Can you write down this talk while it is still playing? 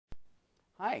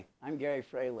Hi, I'm Gary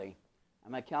Fraley.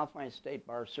 I'm a California State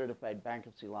Bar Certified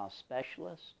Bankruptcy Law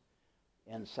Specialist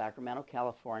in Sacramento,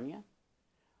 California.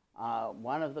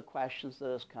 One of the questions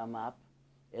that has come up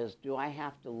is, do I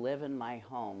have to live in my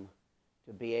home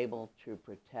to be able to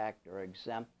protect or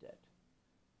exempt it?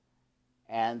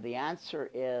 And the answer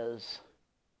is,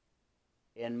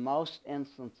 in most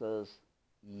instances,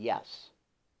 yes.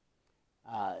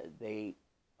 The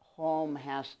home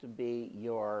has to be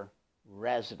your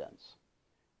residence.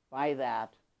 By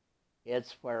that,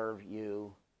 it's where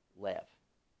you live.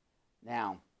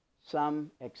 Now,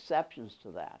 some exceptions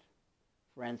to that.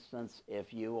 For instance,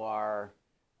 if you are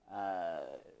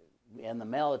in the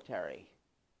military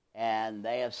and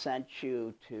they have sent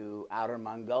you to Outer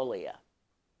Mongolia,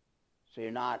 so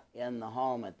you're not in the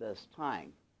home at this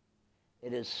time,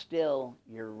 it is still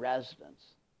your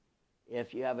residence.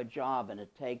 If you have a job and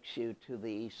it takes you to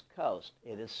the East Coast,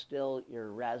 it is still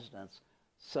your residence,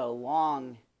 so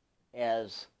long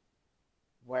as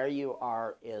where you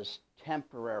are is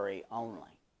temporary only.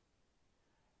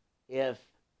 If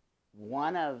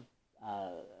one of,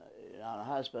 a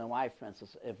husband and wife, for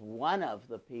instance, if one of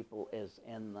the people is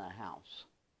in the house,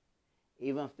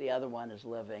 even if the other one is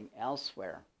living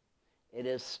elsewhere, it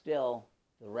is still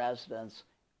the residence,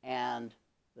 and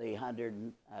the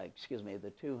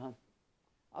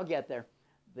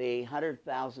the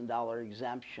 $100,000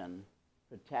 exemption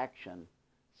protection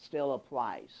still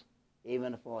applies,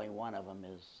 even if only one of them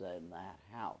is in that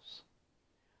house.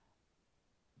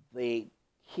 The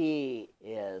key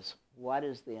is, what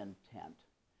is the intent?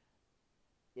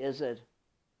 Is it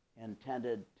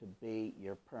intended to be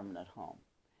your permanent home?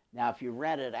 Now, if you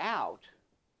rent it out,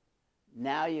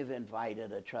 now you've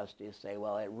invited a trustee to say,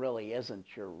 well, it really isn't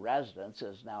your residence,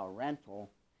 it's now a rental,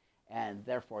 and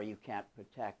therefore you can't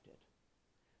protect it.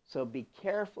 So be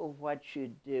careful what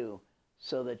you do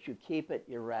so that you keep it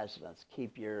your residence.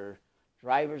 Keep your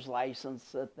driver's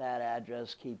license at that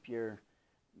address, keep your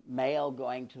mail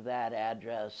going to that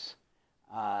address,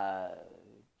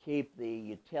 keep the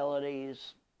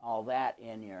utilities, all that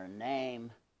in your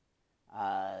name.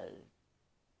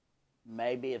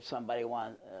 Maybe if somebody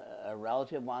a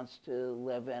relative wants to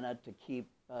live in it, to keep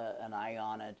an eye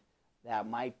on it, that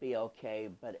might be okay,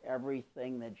 but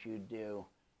everything that you do,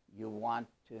 you want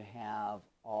to have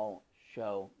all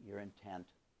show your intent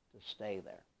to stay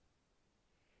there.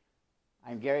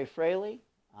 I'm Gary Fraley.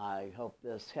 I hope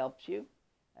this helps you,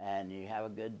 and you have a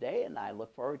good day, and I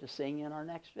look forward to seeing you in our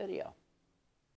next video.